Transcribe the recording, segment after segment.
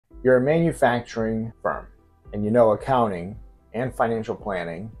You're a manufacturing firm and you know accounting and financial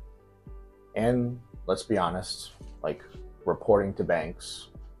planning and, let's be honest, like reporting to banks,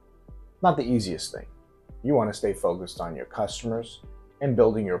 not the easiest thing. You want to stay focused on your customers and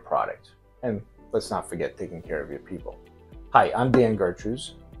building your product. And let's not forget taking care of your people. Hi, I'm Dan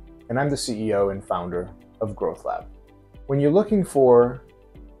Gertrudes, and I'm the CEO and founder of GrowthLab. When you're looking for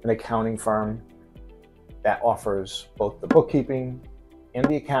an accounting firm that offers both the bookkeeping and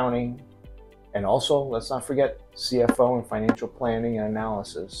the accounting, and also, let's not forget, CFO and financial planning and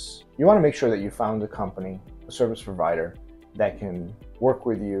analysis, you want to make sure that you found a company, a service provider, that can work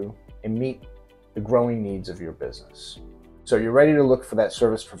with you and meet the growing needs of your business. So you're ready to look for that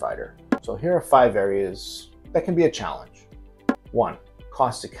service provider. So here are 5 areas that can be a challenge. 1,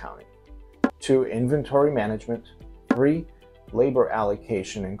 cost accounting. 2, inventory management. 3, labor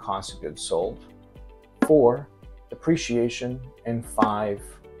allocation and cost of goods sold. 4, depreciation. And 5,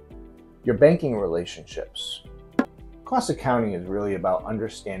 your banking relationships. Cost accounting is really about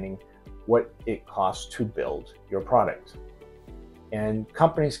understanding what it costs to build your product. And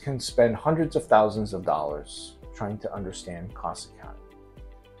companies can spend hundreds of thousands of dollars trying to understand cost accounting.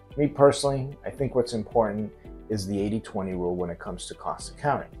 Me personally, I think what's important is the 80-20 rule when it comes to cost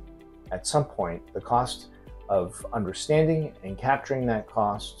accounting. At some point, the cost of understanding and capturing that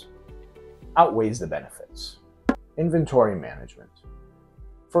cost outweighs the benefits. Inventory management.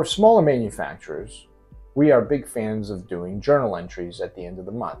 For smaller manufacturers, we are big fans of doing journal entries at the end of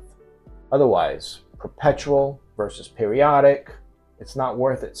the month. Otherwise, perpetual versus periodic, it's not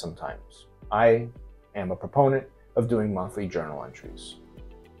worth it sometimes. I am a proponent of doing monthly journal entries.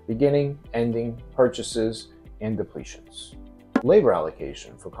 Beginning, ending, purchases, and depletions. Labor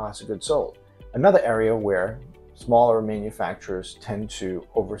allocation for cost of goods sold. Another area where smaller manufacturers tend to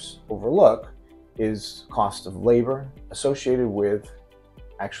overlook is cost of labor associated with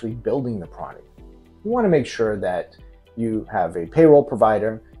actually building the product. You want to make sure that you have a payroll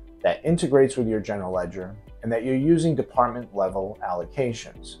provider that integrates with your general ledger and that you're using department level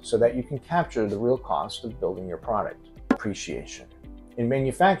allocations so that you can capture the real cost of building your product. Depreciation. In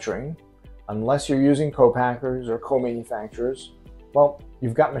manufacturing, unless you're using co-packers or co-manufacturers, well,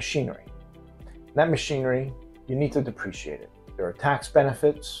 you've got machinery. That machinery, you need to depreciate it. There are tax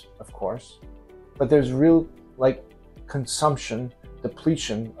benefits, of course, but there's real consumption,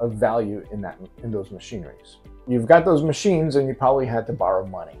 depletion of value in those machineries. You've got those machines and you probably had to borrow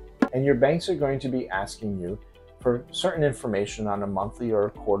money. And your banks are going to be asking you for certain information on a monthly or a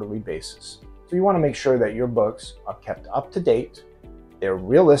quarterly basis. So you want to make sure that your books are kept up to date, they're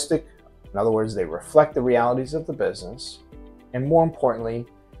realistic, in other words, they reflect the realities of the business, and more importantly,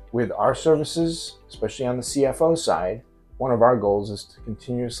 with our services, especially on the CFO side, one of our goals is to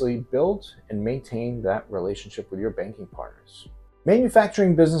continuously build and maintain that relationship with your banking partners.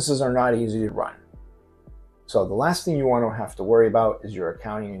 Manufacturing businesses are not easy to run. So the last thing you want to have to worry about is your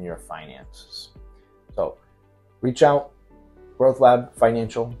accounting and your finances. So reach out,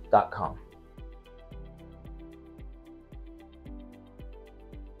 growthlabfinancial.com.